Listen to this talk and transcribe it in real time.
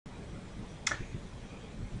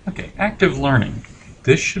Okay, active learning.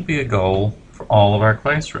 This should be a goal for all of our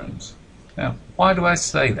classrooms. Now, why do I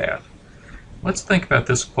say that? Let's think about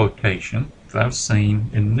this quotation that I've seen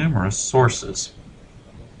in numerous sources.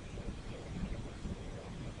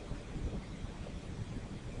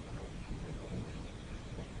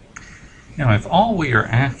 Now, if all we are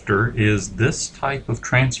after is this type of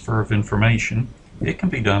transfer of information, it can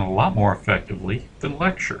be done a lot more effectively than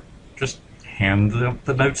lecture. Just hand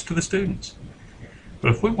the notes to the students.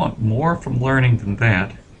 But if we want more from learning than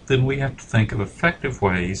that, then we have to think of effective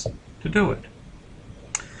ways to do it.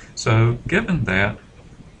 So, given that,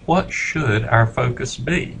 what should our focus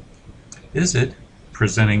be? Is it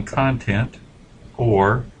presenting content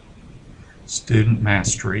or student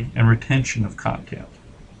mastery and retention of content?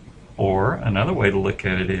 Or another way to look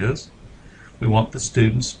at it is, we want the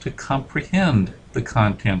students to comprehend the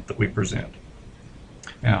content that we present.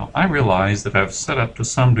 Now, I realize that I've set up to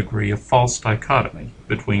some degree a false dichotomy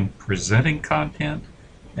between presenting content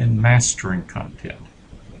and mastering content.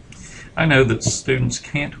 I know that students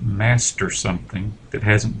can't master something that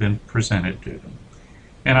hasn't been presented to them.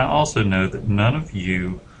 And I also know that none of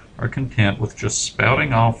you are content with just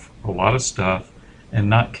spouting off a lot of stuff and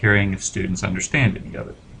not caring if students understand any of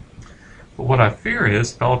it. But what I fear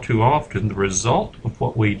is that all too often the result of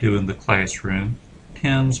what we do in the classroom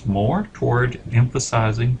tends more toward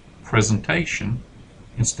emphasizing presentation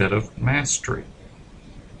instead of mastery.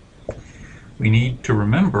 We need to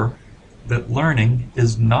remember that learning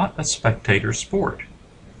is not a spectator sport.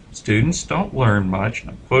 Students don't learn much.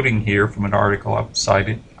 I'm quoting here from an article I'll cite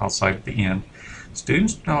at the end.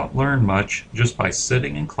 Students don't learn much just by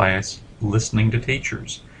sitting in class, listening to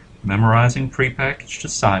teachers, memorizing prepackaged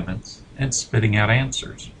assignments, and spitting out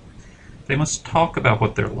answers. They must talk about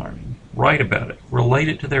what they're learning, write about it, relate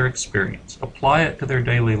it to their experience, apply it to their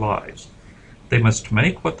daily lives. They must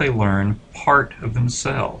make what they learn part of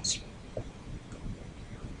themselves.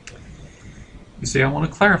 You see, I want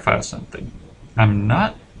to clarify something. I'm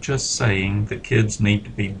not just saying that kids need to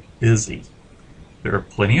be busy. There are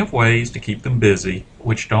plenty of ways to keep them busy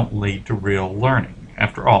which don't lead to real learning.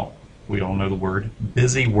 After all, we all know the word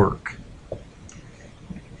busy work.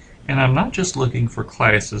 And I'm not just looking for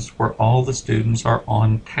classes where all the students are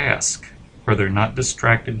on task, where they're not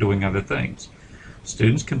distracted doing other things.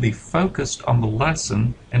 Students can be focused on the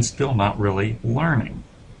lesson and still not really learning.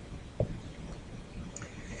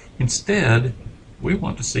 Instead, we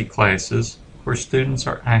want to see classes where students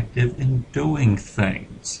are active in doing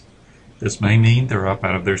things. This may mean they're up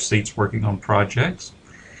out of their seats working on projects.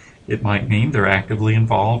 It might mean they're actively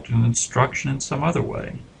involved in instruction in some other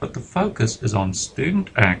way, but the focus is on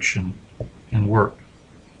student action and work.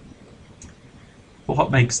 But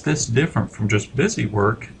what makes this different from just busy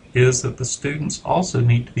work is that the students also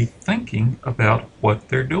need to be thinking about what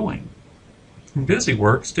they're doing. In busy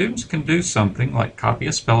work, students can do something like copy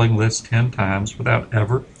a spelling list 10 times without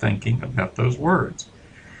ever thinking about those words.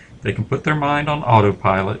 They can put their mind on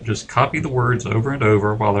autopilot, just copy the words over and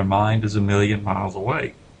over while their mind is a million miles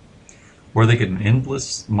away. Or they can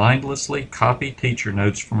mindlessly copy teacher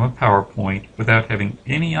notes from a PowerPoint without having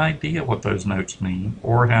any idea what those notes mean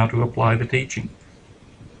or how to apply the teaching.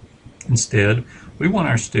 Instead, we want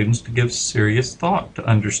our students to give serious thought to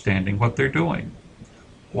understanding what they're doing.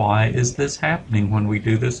 Why is this happening when we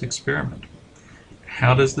do this experiment?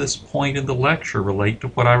 How does this point in the lecture relate to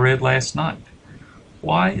what I read last night?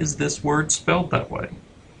 Why is this word spelled that way?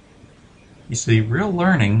 You see, real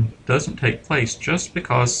learning doesn't take place just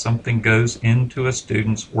because something goes into a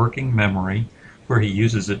student's working memory where he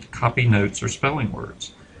uses it to copy notes or spelling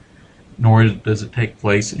words. Nor does it take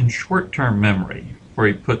place in short-term memory where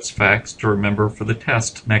he puts facts to remember for the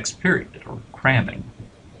test next period, or cramming.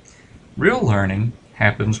 Real learning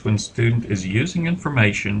happens when a student is using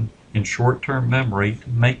information in short-term memory to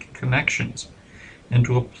make connections and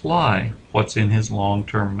to apply what's in his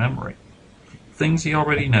long-term memory, things he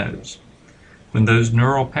already knows. When those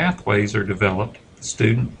neural pathways are developed, the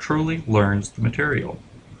student truly learns the material.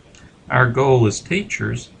 Our goal as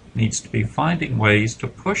teachers needs to be finding ways to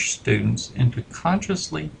push students into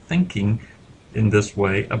consciously thinking in this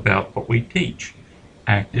way about what we teach,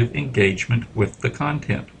 active engagement with the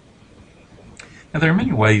content. Now, there are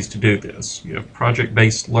many ways to do this. You have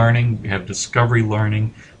project-based learning, you have discovery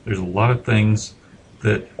learning. There's a lot of things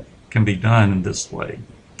that can be done in this way.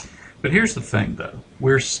 But here's the thing, though.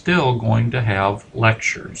 We're still going to have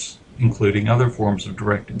lectures, including other forms of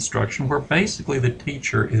direct instruction, where basically the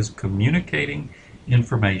teacher is communicating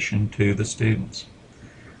information to the students.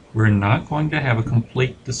 We're not going to have a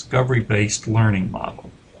complete discovery-based learning model.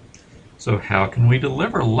 So how can we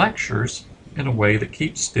deliver lectures in a way that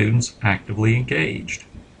keeps students actively engaged?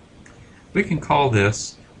 We can call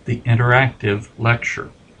this the interactive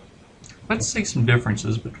lecture. Let's see some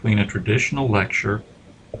differences between a traditional lecture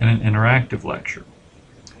and an interactive lecture.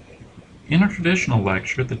 In a traditional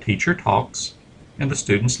lecture, the teacher talks and the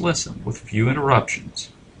students listen with few interruptions.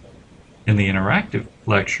 In the interactive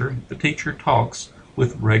lecture, the teacher talks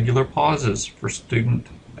with regular pauses for student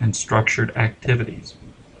and structured activities.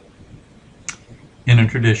 In a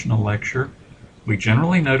traditional lecture, we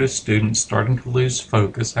generally notice students starting to lose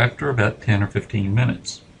focus after about 10 or 15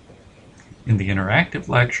 minutes. In the interactive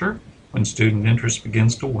lecture, when student interest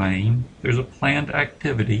begins to wane, there's a planned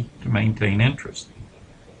activity to maintain interest.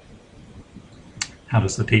 How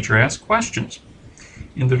does the teacher ask questions?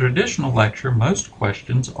 In the traditional lecture, most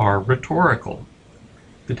questions are rhetorical.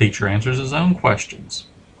 The teacher answers his own questions.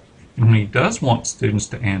 And when he does want students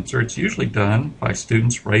to answer, it's usually done by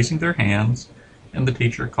students raising their hands and the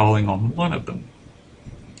teacher calling on one of them.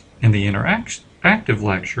 In the interactive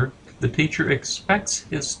lecture, the teacher expects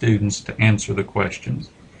his students to answer the questions,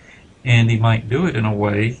 and he might do it in a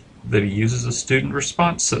way that he uses a student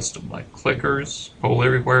response system like clickers, Poll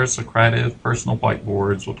Everywhere, Socrative, personal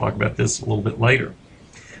whiteboards. We'll talk about this a little bit later.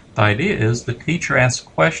 The idea is the teacher asks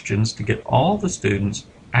questions to get all the students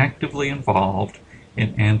actively involved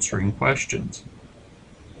in answering questions.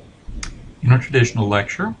 In a traditional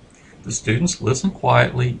lecture, the students listen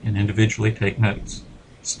quietly and individually take notes.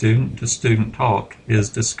 Student-to-student talk is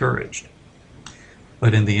discouraged.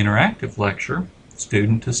 But in the interactive lecture,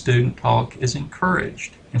 student-to-student talk is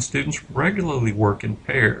encouraged, and students regularly work in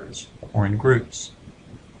pairs or in groups.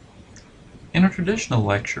 In a traditional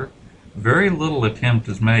lecture, very little attempt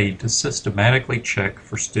is made to systematically check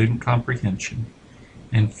for student comprehension,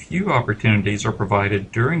 and few opportunities are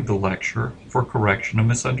provided during the lecture for correction of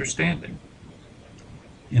misunderstanding.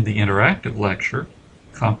 In the interactive lecture,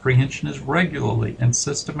 comprehension is regularly and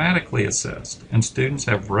systematically assessed, and students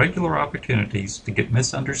have regular opportunities to get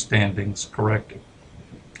misunderstandings corrected.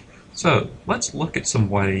 So, let's look at some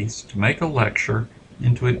ways to make a lecture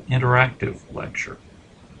into an interactive lecture.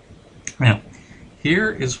 Now,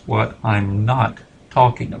 here is what I'm not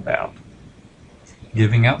talking about.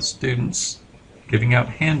 Giving out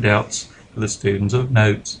handouts to the students of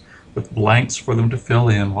notes with blanks for them to fill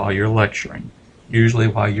in while you're lecturing, usually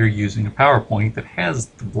while you're using a PowerPoint that has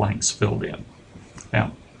the blanks filled in.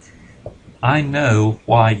 Now, I know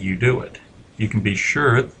why you do it. You can be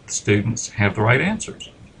sure that the students have the right answers.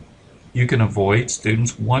 You can avoid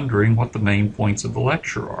students wondering what the main points of the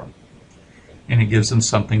lecture are. And it gives them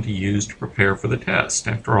something to use to prepare for the test.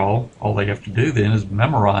 After all they have to do then is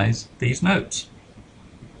memorize these notes.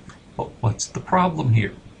 But what's the problem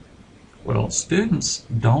here? Well, students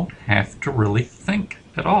don't have to really think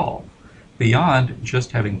at all, beyond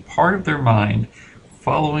just having part of their mind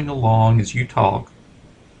following along as you talk.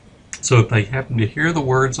 So if they happen to hear the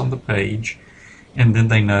words on the page, and then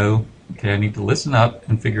they know, okay, I need to listen up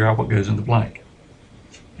and figure out what goes in the blank.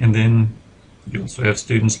 And then you also have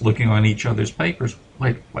students looking on each other's papers.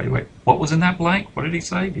 Wait, what was in that blank? What did he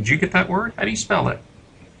say? Did you get that word? How do you spell it?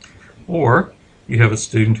 Or you have a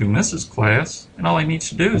student who misses class, and all he needs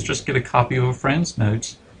to do is just get a copy of a friend's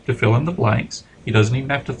notes to fill in the blanks. He doesn't even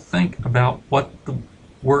have to think about what the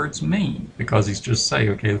words mean, because he's just saying,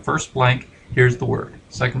 okay, the first blank, here's the word.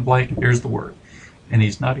 Second blank, here's the word. And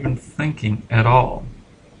he's not even thinking at all.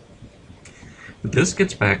 But this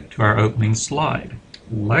gets back to our opening slide.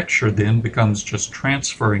 Lecture then becomes just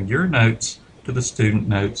transferring your notes to the student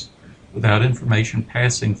notes without information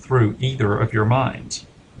passing through either of your minds.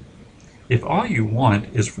 If all you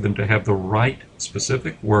want is for them to have the right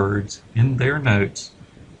specific words in their notes,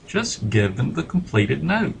 just give them the completed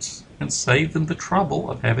notes and save them the trouble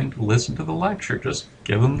of having to listen to the lecture. Just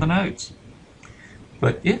give them the notes.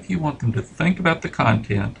 But if you want them to think about the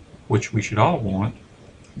content, which we should all want,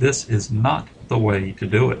 this is not the way to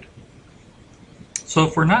do it. So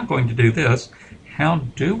if we're not going to do this, how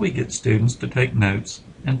do we get students to take notes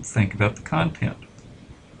and think about the content?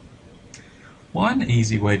 One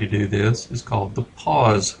easy way to do this is called the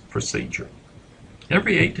pause procedure.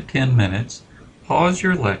 Every 8 to 10 minutes, pause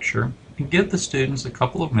your lecture and give the students a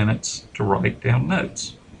couple of minutes to write down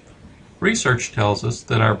notes. Research tells us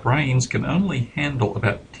that our brains can only handle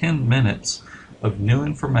about 10 minutes of new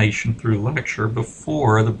information through lecture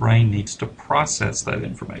before the brain needs to process that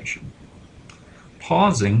information.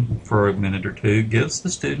 Pausing for a minute or two gives the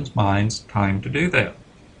students' minds time to do that.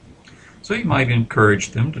 So you might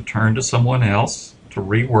encourage them to turn to someone else to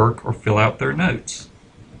rework or fill out their notes.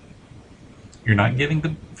 You're not giving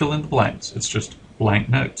them fill in the blanks, it's just blank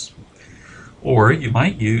notes. Or you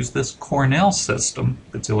might use this Cornell system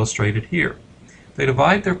that's illustrated here. They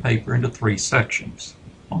divide their paper into 3 sections.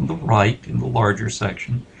 On the right, in the larger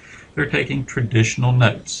section, they're taking traditional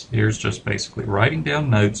notes. Here's just basically writing down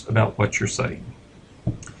notes about what you're saying.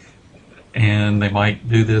 And they might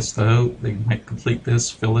do this though, they might complete this,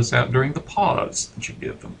 fill this out during the pause that you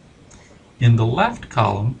give them. In the left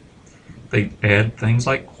column, they add things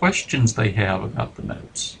like questions they have about the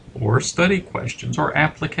notes, or study questions, or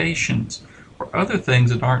applications, or other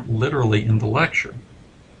things that aren't literally in the lecture.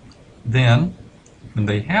 Then, when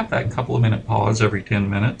they have that couple of minute pause every 10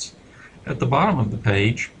 minutes, at the bottom of the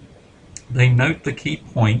page, they note the key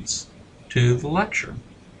points to the lecture.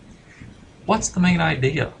 What's the main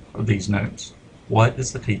idea of these notes? What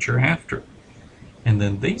is the teacher after? And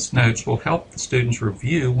then these notes will help the students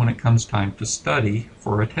review when it comes time to study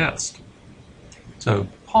for a test. So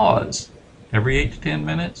pause every 8 to 10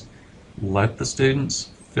 minutes, let the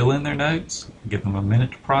students fill in their notes, give them a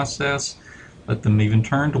minute to process, let them even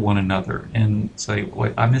turn to one another and say,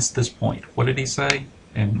 wait, I missed this point. What did he say?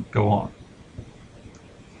 And go on.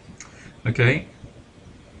 Okay,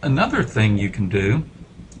 another thing you can do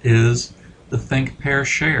is the think, pair,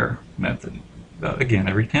 share method. Again,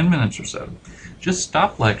 every 10 minutes or so. Just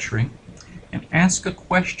stop lecturing and ask a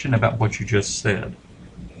question about what you just said.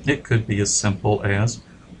 It could be as simple as,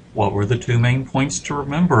 what were the 2 main points to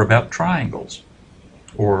remember about triangles?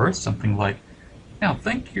 Or something like, now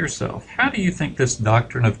think to yourself, how do you think this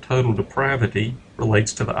doctrine of total depravity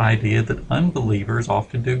relates to the idea that unbelievers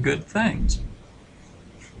often do good things?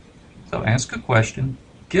 So ask a question,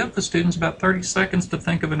 give the students about 30 seconds to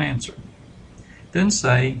think of an answer. Then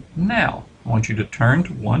say, now, I want you to turn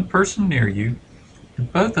to one person near you,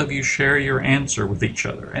 and both of you share your answer with each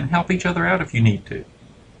other, and help each other out if you need to.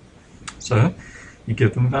 So, you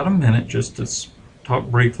give them about a minute just to talk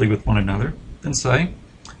briefly with one another, then say,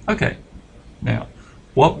 okay, now,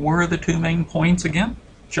 what were the 2 main points again?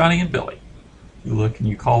 Johnny and Billy. You look and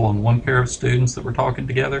you call on one pair of students that were talking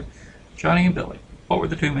together, Johnny and Billy. What were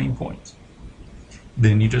the 2 main points?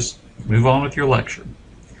 Then you just move on with your lecture.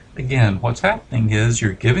 Again, what's happening is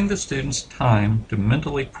you're giving the students time to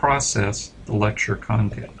mentally process the lecture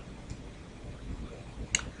content.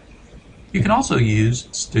 You can also use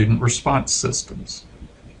student response systems.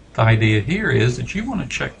 The idea here is that you want to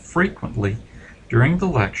check frequently during the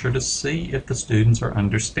lecture to see if the students are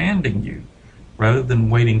understanding you, rather than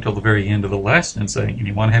waiting till the very end of the lesson and saying,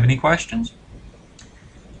 anyone have any questions?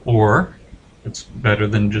 Or it's better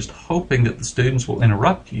than just hoping that the students will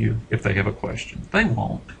interrupt you if they have a question. They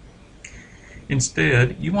won't.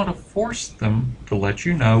 Instead, you want to force them to let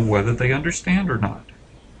you know whether they understand or not.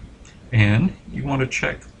 And you want to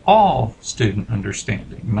check all student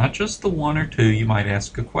understanding, not just the 1 or 2 you might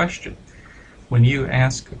ask a question. When you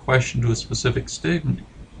ask a question to a specific student,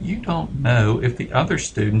 you don't know if the other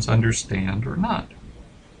students understand or not.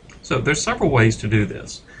 So there's several ways to do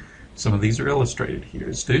this. Some of these are illustrated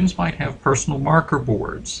here. Students might have personal marker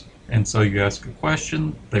boards, and so you ask a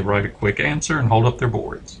question, they write a quick answer and hold up their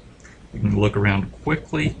boards. You can look around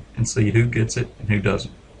quickly and see who gets it and who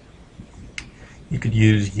doesn't. You could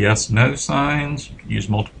use yes/no signs. You could use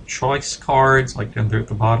multiple choice cards, like down there at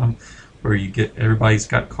the bottom, where you get everybody's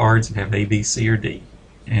got cards that have A, B, C, or D.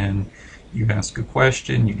 And you ask a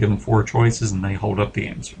question, you give them 4 choices, and they hold up the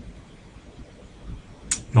answer.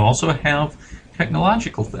 You also have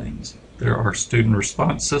technological things. There are student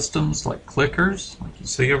response systems like clickers, like you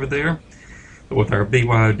see over there. But with our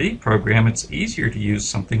BYOD program, it's easier to use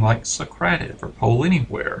something like Socrative or Poll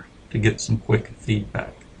Anywhere to get some quick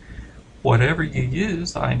feedback. Whatever you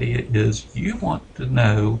use, the idea is you want to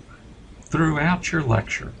know throughout your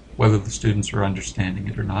lecture whether the students are understanding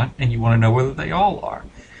it or not, and you want to know whether they all are.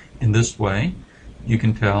 In this way, you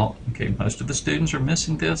can tell, okay, most of the students are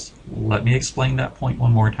missing this. Let me explain that point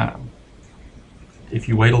one more time. If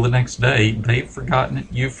you wait till the next day, they've forgotten it,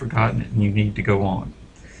 you've forgotten it, and you need to go on.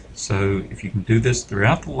 So if you can do this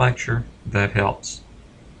throughout the lecture, that helps.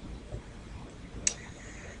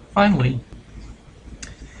 Finally,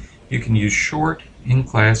 you can use short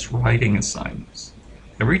in-class writing assignments.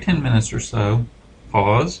 Every 10 minutes or so,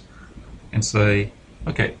 pause and say,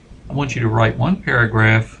 okay, I want you to write one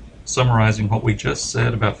paragraph summarizing what we just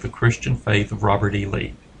said about the Christian faith of Robert E.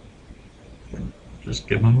 Lee. Just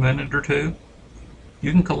give them a minute or 2.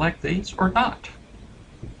 You can collect these or not.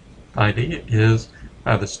 The idea is,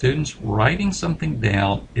 by the students writing something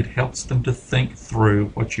down, it helps them to think through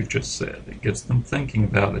what you've just said. It gets them thinking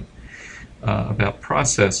about it, about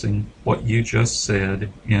processing what you just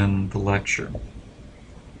said in the lecture.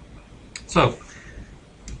 So,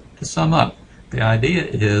 to sum up, the idea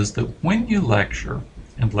is that when you lecture,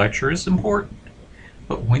 and lecture is important,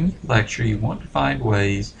 but when you lecture, you want to find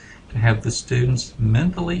ways to have the students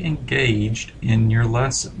mentally engaged in your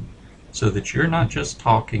lesson so that you're not just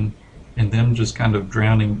talking, and them just kind of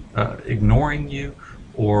ignoring you,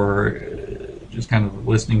 or just kind of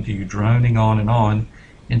listening to you droning on and on.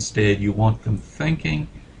 Instead, you want them thinking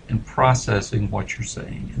and processing what you're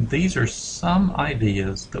saying. And these are some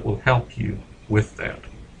ideas that will help you with that.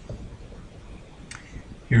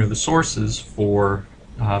 Here are the sources for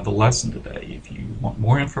the lesson today. If you want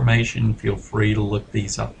more information, feel free to look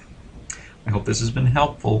these up. I hope this has been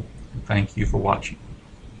helpful, and thank you for watching.